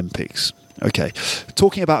to the Olympics. Okay,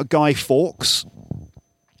 talking about Guy Fawkes,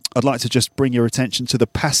 I'd like to just bring your attention to the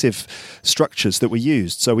passive structures that we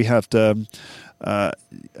used. So we have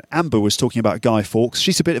Amber was talking about Guy Fawkes.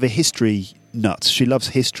 She's a bit of a history nut. She loves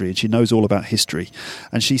history and she knows all about history.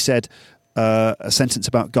 And she said a sentence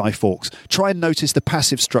about Guy Fawkes. Try and notice the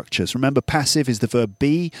passive structures. Remember, passive is the verb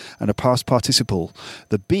be and a past participle.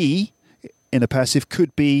 The be in the passive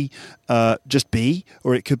could be just be,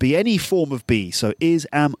 or it could be any form of be. So is,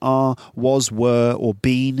 am, are, was, were, or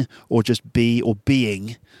been, or just be, or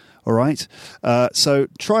being. All right. So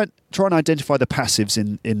try and identify the passives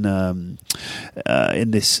in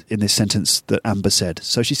this sentence that Amber said.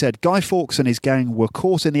 So she said, Guy Fawkes and his gang were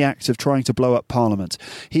caught in the act of trying to blow up Parliament.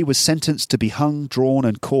 He was sentenced to be hung, drawn,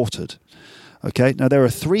 and quartered. Okay. Now there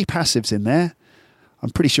are three passives in there.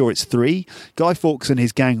 I'm pretty sure it's three. Guy Fawkes and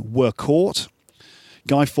his gang were caught.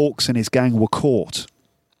 Guy Fawkes and his gang were caught.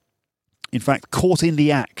 In fact, caught in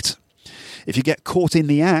the act. If you get caught in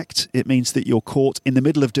the act, it means that you're caught in the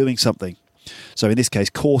middle of doing something. So in this case,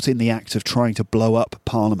 caught in the act of trying to blow up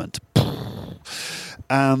Parliament.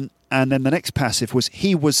 And then the next passive was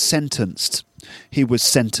he was sentenced. He was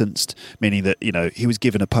sentenced, meaning that, he was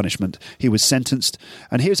given a punishment. He was sentenced.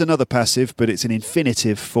 And here's another passive, but it's an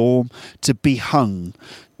infinitive form, to be hung.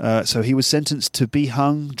 So he was sentenced to be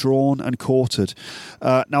hung, drawn, and quartered.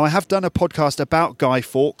 Now, I have done a podcast about Guy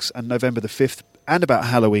Fawkes and November the 5th, and about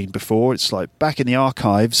Halloween before. It's like back in the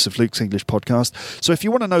archives of Luke's English podcast. So if you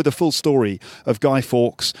want to know the full story of Guy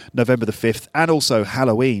Fawkes, November the 5th, and also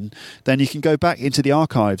Halloween, then you can go back into the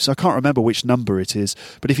archives. I can't remember which number it is,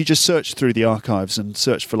 but if you just search through the archives and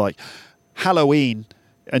search for like Halloween,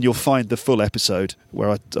 and you'll find the full episode where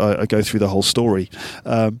I go through the whole story.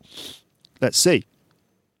 Let's see.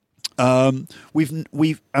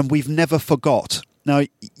 We've never forgot. Now,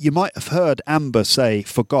 you might have heard Amber say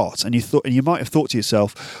forgot, and you might have thought to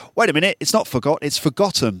yourself, wait a minute, it's not forgot, it's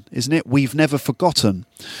forgotten, isn't it? We've never forgotten.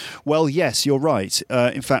 Well, yes, you're right.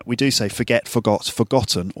 In fact, we do say forget, forgot,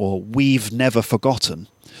 forgotten, or we've never forgotten.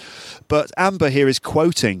 But Amber here is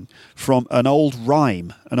quoting from an old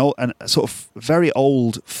rhyme, a sort of very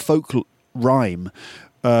old folk rhyme,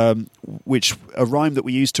 a rhyme that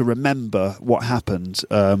we used to remember what happened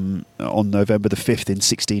on November the 5th in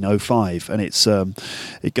 1605, and it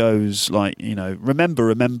goes like,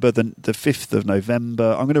 remember the 5th of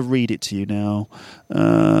November. I'm going to read it to you now.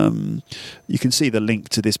 You can see the link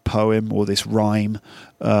to this poem or this rhyme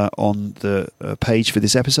on the page for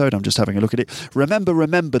this episode. I'm just having a look at it. Remember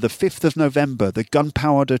the 5th of November, the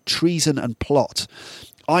gunpowder treason and plot.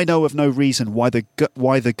 I know of no reason why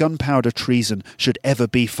the gunpowder treason should ever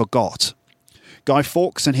be forgot. Guy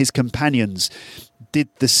Fawkes and his companions did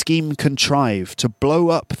the scheme contrive to blow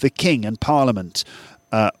up the king and Parliament.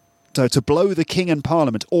 To blow the king and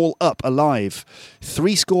Parliament all up alive.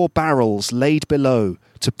 70 barrels laid below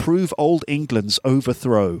to prove old England's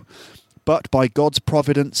overthrow. But by God's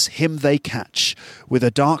providence him they catch, with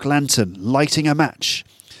a dark lantern lighting a match.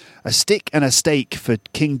 A stick and a stake for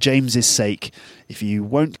King James's sake. If you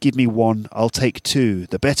won't give me one, I'll take two,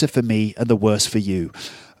 the better for me and the worse for you.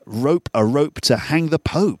 a rope to hang the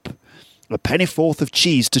Pope. A pennyworth of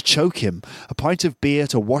cheese to choke him, a pint of beer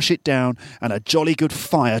to wash it down, and a jolly good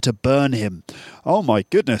fire to burn him. Oh my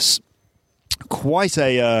goodness. Quite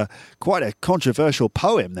a controversial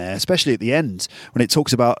poem there, especially at the end when it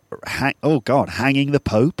talks about hanging the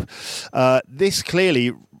Pope. This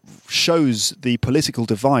clearly shows the political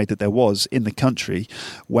divide that there was in the country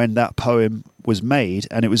when that poem was made,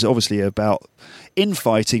 and it was obviously about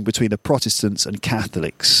infighting between the Protestants and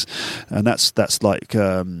Catholics, and that's the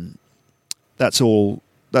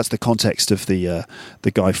context of the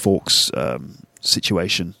Guy Fawkes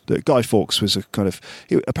situation. That Guy Fawkes was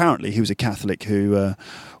apparently he was a Catholic who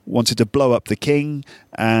wanted to blow up the king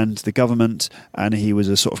and the government, and he was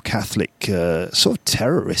a sort of Catholic sort of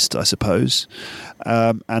terrorist, I suppose.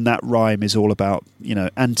 And that rhyme is all about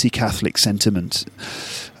anti-Catholic sentiment.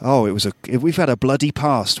 Oh, we've had a bloody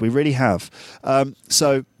past. We really have.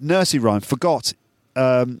 So nursery rhyme, forgot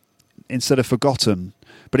instead of forgotten.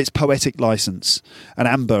 But it's poetic license, and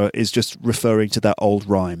Amber is just referring to that old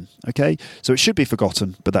rhyme. Okay, so it should be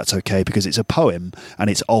forgotten, but that's okay because it's a poem and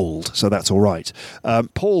it's old, so that's all right.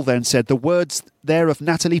 Paul then said the words there of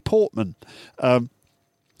Natalie Portman.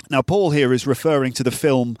 Now, Paul here is referring to the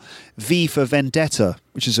film V for Vendetta,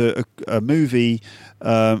 which is a movie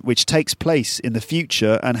which takes place in the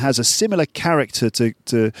future and has a similar character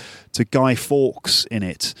to Guy Fawkes in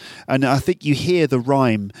it, and I think you hear the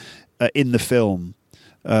rhyme in the film.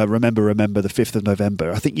 Remember the 5th of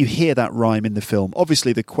November. I think you hear that rhyme in the film.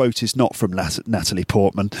 Obviously, the quote is not from Natalie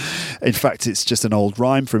Portman. In fact, it's just an old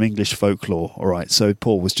rhyme from English folklore. All right, so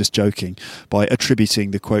Paul was just joking by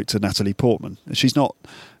attributing the quote to Natalie Portman. She's not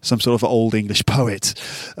some sort of old English poet.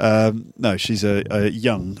 No, she's a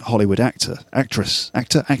young Hollywood actress.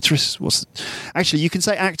 Actually, you can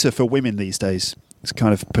say actor for women these days. It's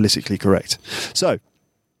kind of politically correct. So,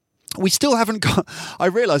 we still haven't got. I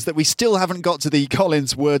realised that we still haven't got to the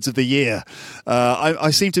Collins Words of the Year.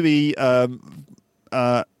 I seem to be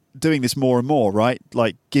doing this more and more, right?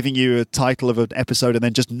 Like giving you a title of an episode and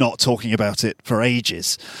then just not talking about it for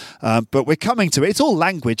ages. But we're coming to it. It's all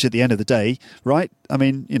language at the end of the day, right? I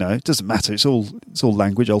mean, it doesn't matter. It's all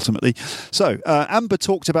language ultimately. So Amber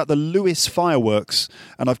talked about the Lewis fireworks,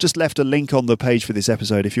 and I've just left a link on the page for this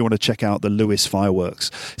episode if you want to check out the Lewis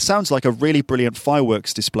fireworks. Sounds like a really brilliant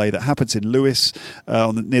fireworks display that happens in Lewis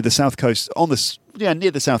near the south coast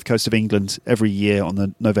near the south coast of England every year on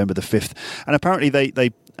the November the 5th. And apparently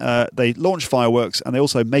they launch fireworks and they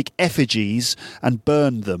also make effigies and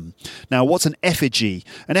burn them. Now, what's an effigy?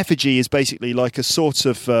 An effigy is basically like a sort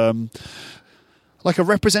of like a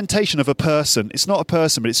representation of a person. It's not a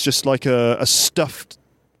person, but it's just like a stuffed,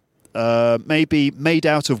 maybe made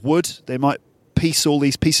out of wood. They might piece all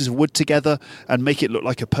these pieces of wood together and make it look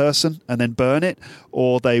like a person and then burn it,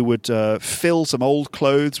 or they would fill some old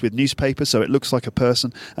clothes with newspaper so it looks like a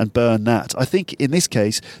person and burn that. I think in this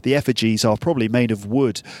case the effigies are probably made of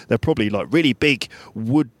wood. They're probably like really big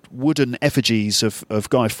wooden effigies of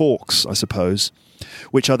Guy Fawkes, I suppose,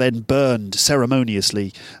 which are then burned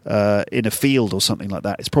ceremoniously in a field or something like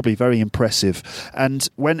that. It's probably very impressive. And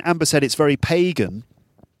when Amber said it's very pagan,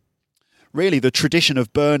 really the tradition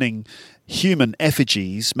of burning human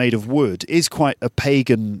effigies made of wood is quite a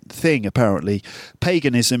pagan thing, apparently.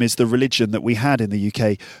 Paganism is the religion that we had in the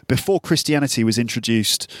UK before Christianity was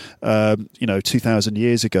introduced, 2,000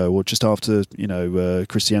 years ago, or just after,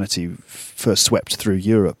 Christianity first swept through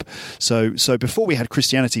Europe. So before we had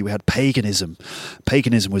Christianity, we had paganism.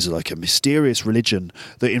 Paganism was like a mysterious religion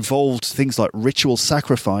that involved things like ritual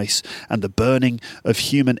sacrifice and the burning of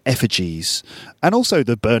human effigies, and also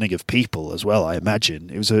the burning of people as well, I imagine.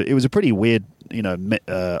 It was a pretty weird,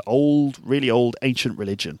 really old ancient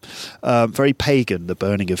religion. Very pagan, the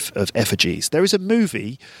burning of effigies. There is a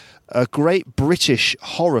movie, a great British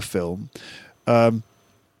horror film.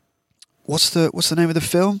 What's the name of the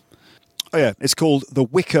film? Oh yeah, it's called The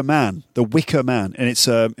Wicker Man. The Wicker Man, and it's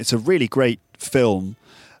a really great film,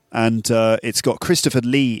 and it's got Christopher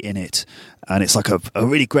Lee in it, and it's like a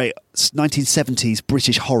really great 1970s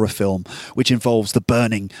British horror film which involves the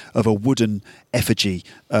burning of a wooden effigy,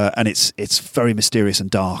 and it's very mysterious and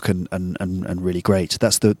dark and really great.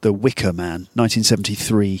 That's the Wicker Man,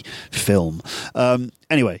 1973 film.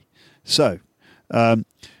 Anyway, so and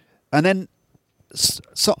then.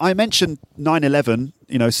 So I mentioned 9/11,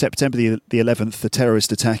 September the 11th, the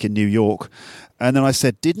terrorist attack in New York. And then I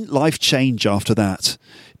said, didn't life change after that?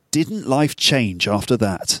 Didn't life change after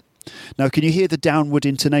that? Now, can you hear the downward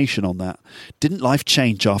intonation on that? Didn't life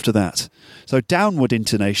change after that? So downward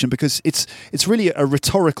intonation, because it's really a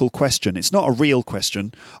rhetorical question. It's not a real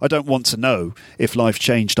question. I don't want to know if life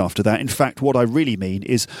changed after that. In fact, what I really mean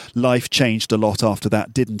is life changed a lot after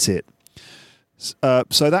that, didn't it?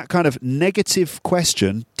 So that kind of negative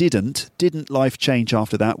question, didn't life change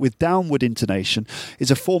after that, with downward intonation, is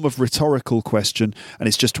a form of rhetorical question, and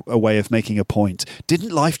it's just a way of making a point.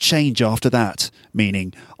 Didn't life change after that?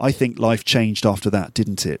 Meaning, I think life changed after that,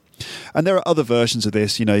 didn't it? And there are other versions of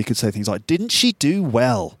this. You know, you could say things like, didn't she do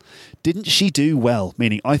well? Didn't she do well?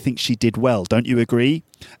 Meaning, I think she did well. Don't you agree?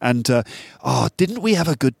 And, didn't we have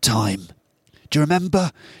a good time? Do you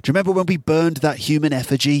remember? Do you remember when we burned that human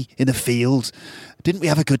effigy in the field? Didn't we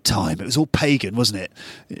have a good time? It was all pagan, wasn't it?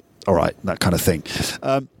 All right, that kind of thing.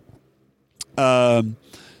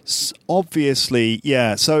 Obviously,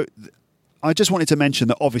 yeah. So I just wanted to mention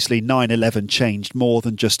that obviously 9/11 changed more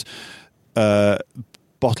than just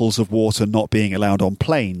bottles of water not being allowed on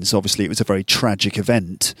planes. Obviously, it was a very tragic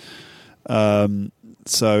event.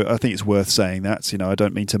 So I think it's worth saying that. You know, I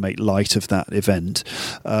don't mean to make light of that event.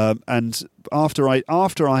 And after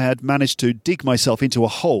I had managed to dig myself into a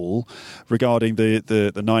hole regarding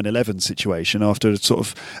the 9/11 situation, after sort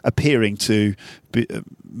of appearing to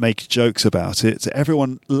make jokes about it,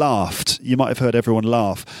 everyone laughed. You might have heard everyone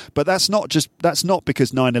laugh, but that's not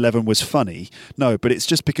because 9/11 was funny. No, but it's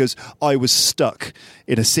just because I was stuck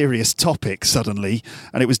in a serious topic suddenly,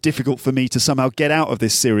 and it was difficult for me to somehow get out of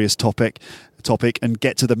this serious topic and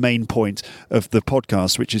get to the main point of the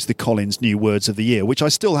podcast, which is the Collins New Words of the Year, which I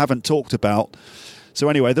still haven't talked about. So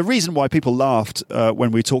anyway, the reason why people laughed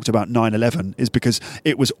when we talked about 9/11 is because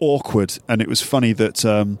it was awkward, and it was funny that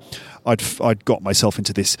I'd got myself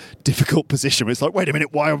into this difficult position. It's like, wait a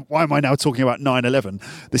minute, why am I now talking about 9/11?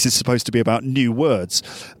 This is supposed to be about new words.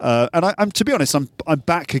 And I'm to be honest, I'm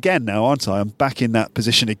back again now, aren't I? I'm back in that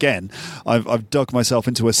position again. I've dug myself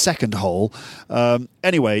into a second hole.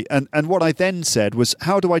 Anyway, and what I then said was,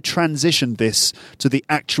 how do I transition this to the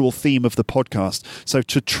actual theme of the podcast? So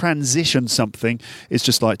to transition something is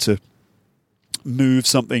just like to move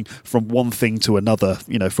something from one thing to another,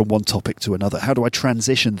 you know, from one topic to another. How do I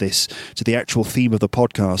transition this to the actual theme of the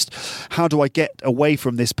podcast? How do I get away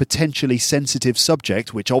from this potentially sensitive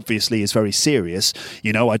subject, which obviously is very serious?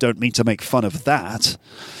 You know, I don't mean to make fun of that.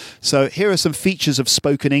 So here are some features of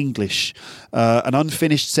spoken English: an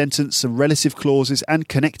unfinished sentence, some relative clauses, and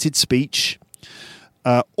connected speech.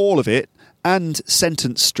 All of it. And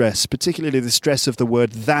sentence stress, particularly the stress of the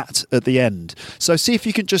word that at the end. So see if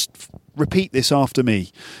you can just repeat this after me.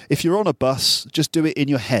 If you're on a bus, just do it in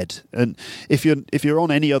your head. And if you're on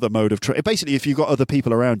any other mode of basically, if you've got other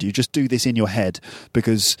people around you, just do this in your head,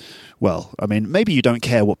 because, well, I mean, maybe you don't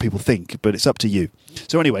care what people think, but it's up to you.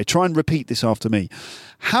 So anyway, try and repeat this after me.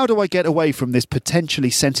 How do I get away from this potentially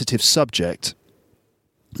sensitive subject,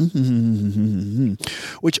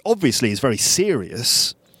 which obviously is very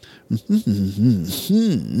serious?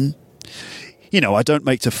 You know, I don't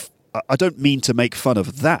mean to make fun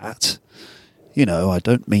of that. You know, I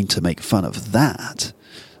don't mean to make fun of that.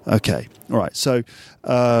 Okay, all right. So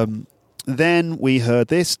then we heard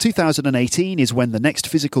this. 2018 is when the next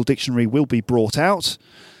physical dictionary will be brought out.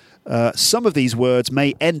 Some of these words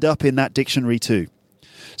may end up in that dictionary too.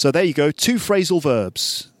 So there you go. 2 phrasal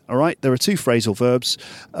verbs. All right, there are 2 phrasal verbs.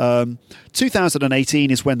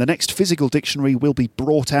 2018 is when the next physical dictionary will be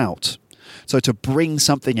brought out. So to bring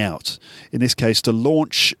something out. In this case, to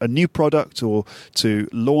launch a new product, or to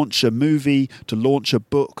launch a movie, to launch a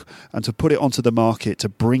book, and to put it onto the market, to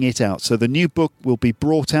bring it out. So the new book will be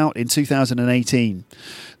brought out in 2018.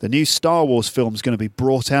 The new Star Wars film is going to be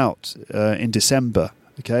brought out in December.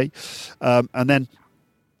 Okay, and then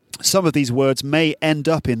some of these words may end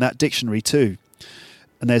up in that dictionary too.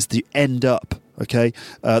 And there's the end up, okay?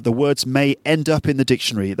 The words may end up in the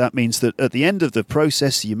dictionary. That means that at the end of the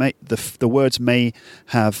process, the words may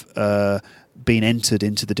have been entered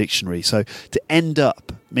into the dictionary. So to end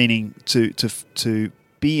up, meaning to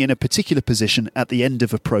be in a particular position at the end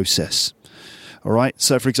of a process. All right?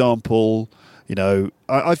 So, for example, you know,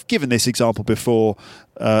 I've given this example before,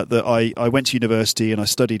 that I went to university and I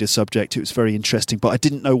studied a subject. It was very interesting, but I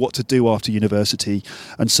didn't know what to do after university.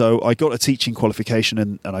 And so I got a teaching qualification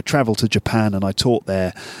and I travelled to Japan and I taught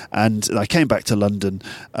there. And I came back to London.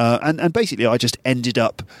 And basically I just ended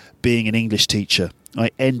up being an English teacher.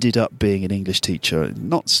 I ended up being an English teacher.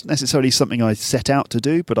 Not necessarily something I set out to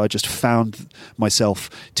do, but I just found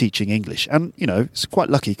myself teaching English. And, you know, it's quite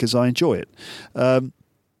lucky because I enjoy it.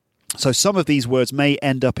 So some of these words may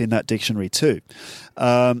end up in that dictionary too.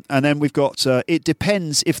 And then we've got, it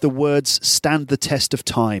depends if the words stand the test of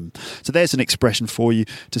time. So there's an expression for you.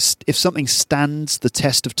 If something stands the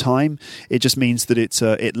test of time, it just means that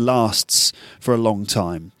it lasts for a long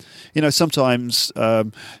time. You know, sometimes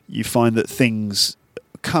you find that things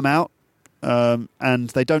come out and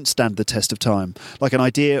they don't stand the test of time. Like an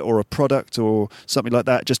idea or a product or something like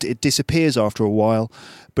that, just it disappears after a while.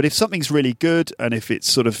 But if something's really good and if it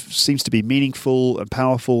sort of seems to be meaningful and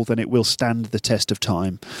powerful, then it will stand the test of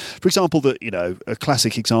time. For example, a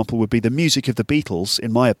classic example would be the music of the Beatles,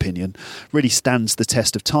 in my opinion, really stands the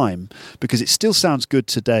test of time because it still sounds good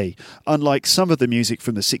today, unlike some of the music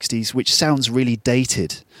from the 60s, which sounds really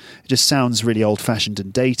dated. It just sounds really old-fashioned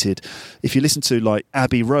and dated. If you listen to like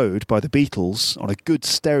Abbey Road by the Beatles on a good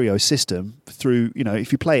stereo system through,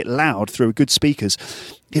 if you play it loud through good speakers,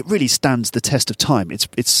 it really stands the test of time.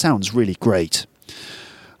 It sounds really great.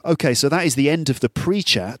 Okay, so that is the end of the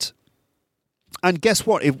pre-chat. And guess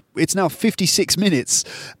what? It's now 56 minutes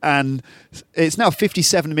and it's now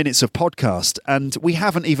 57 minutes of podcast. And we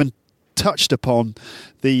haven't even touched upon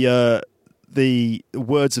the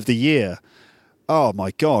words of the year. Oh,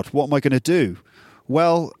 my God, what am I going to do?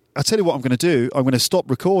 Well, I'll tell you what I'm going to do. I'm going to stop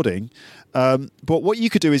recording. But what you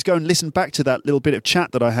could do is go and listen back to that little bit of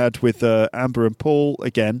chat that I had with Amber and Paul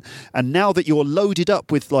again. And now that you're loaded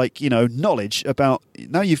up with knowledge about,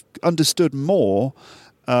 now you've understood more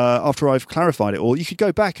after I've clarified it all, you could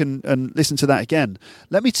go back and listen to that again.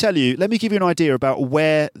 Let me give you an idea about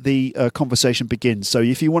where the conversation begins. So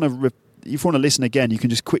if you want to listen again, you can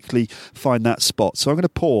just quickly find that spot. So I'm going to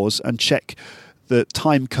pause and check the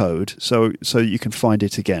time code so you can find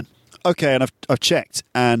it again. Okay, and I've checked,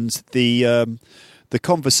 and the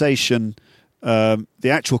conversation, the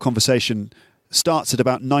actual conversation, starts at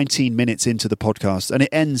about 19 minutes into the podcast, and it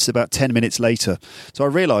ends about 10 minutes later. So I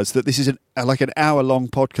realised that this is an hour-long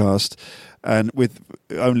podcast, and with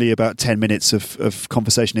only about 10 minutes of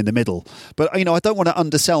conversation in the middle. But I don't want to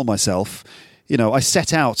undersell myself. I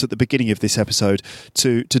set out at the beginning of this episode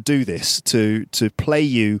to do this, to play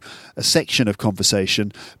you a section of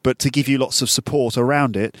conversation, but to give you lots of support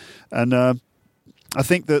around it. And I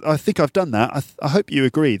think I've done that. I hope you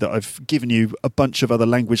agree that I've given you a bunch of other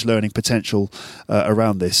language learning potential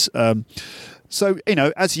around this. So,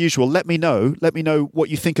 as usual, let me know what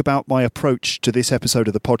you think about my approach to this episode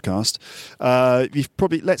of the podcast.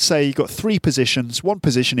 Let's say you've got three positions. One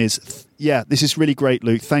position is, this is really great,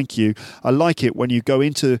 Luke. Thank you. I like it when you go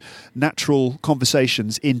into natural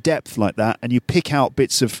conversations in depth like that and you pick out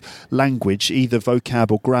bits of language, either vocab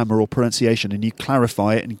or grammar or pronunciation, and you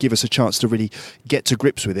clarify it and give us a chance to really get to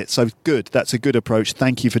grips with it. So good. That's a good approach.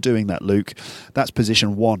 Thank you for doing that, Luke. That's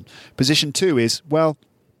position one. Position two is,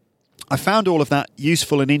 I found all of that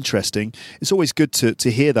useful and interesting. It's always good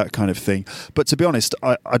to hear that kind of thing. But to be honest,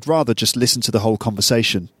 I'd rather just listen to the whole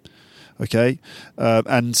conversation. Okay?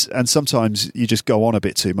 And sometimes you just go on a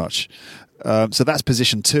bit too much. So that's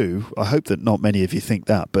position two. I hope that not many of you think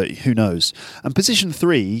that, but who knows? And position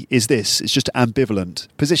three is this. It's just ambivalent.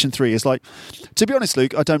 Position three is like, to be honest,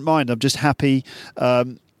 Luke, I don't mind. I'm just happy.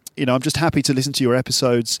 I'm just happy to listen to your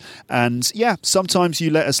episodes. And sometimes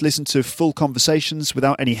you let us listen to full conversations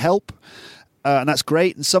without any help. And that's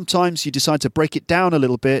great. And sometimes you decide to break it down a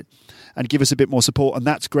little bit and give us a bit more support. And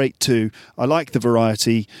that's great too. I like the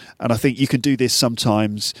variety. And I think you can do this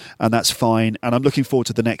sometimes. And that's fine. And I'm looking forward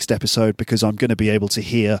to the next episode because I'm going to be able to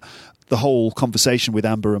hear the whole conversation with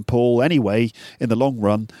Amber and Paul anyway in the long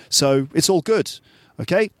run. So it's all good.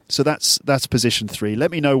 Okay, so that's position three. Let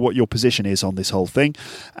me know what your position is on this whole thing,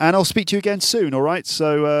 and I'll speak to you again soon. All right.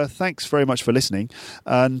 So thanks very much for listening,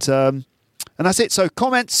 and that's it. So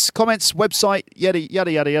comments, website, yada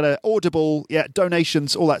yada yada yada, Audible,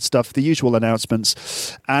 donations, all that stuff, the usual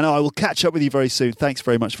announcements, and I will catch up with you very soon. Thanks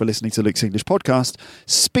very much for listening to Luke's English Podcast.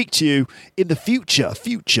 Speak to you in the future.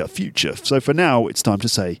 So for now, it's time to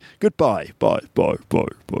say goodbye. Bye.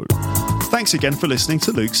 Thanks again for listening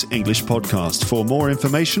to Luke's English Podcast. For more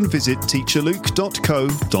information, visit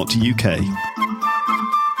teacherluke.co.uk.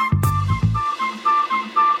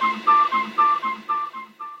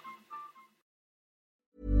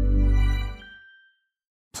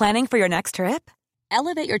 Planning for your next trip?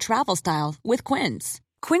 Elevate your travel style with Quince.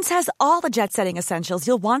 Quince has all the jet-setting essentials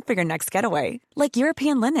you'll want for your next getaway, like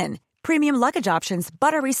European linen, premium luggage options,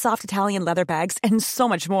 buttery soft Italian leather bags, and so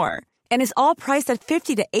much more. And is all priced at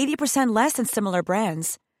 50 to 80% less than similar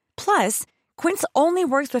brands. Plus, Quince only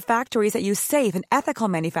works with factories that use safe and ethical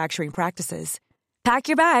manufacturing practices. Pack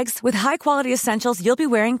your bags with high-quality essentials you'll be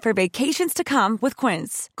wearing for vacations to come with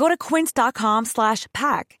Quince. Go to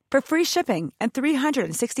quince.com/pack for free shipping and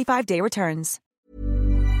 365-day returns.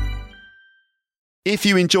 If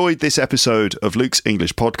you enjoyed this episode of Luke's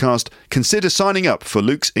English Podcast, consider signing up for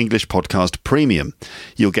Luke's English Podcast Premium.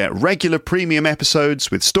 You'll get regular premium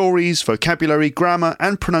episodes with stories, vocabulary, grammar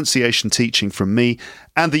and pronunciation teaching from me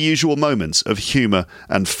and the usual moments of humour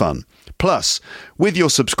and fun. Plus, with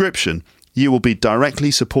your subscription, you will be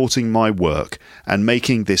directly supporting my work and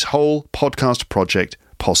making this whole podcast project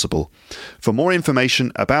possible. For more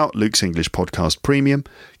information about Luke's English Podcast Premium,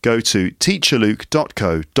 go to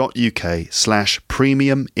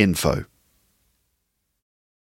teacherluke.co.uk/premium info.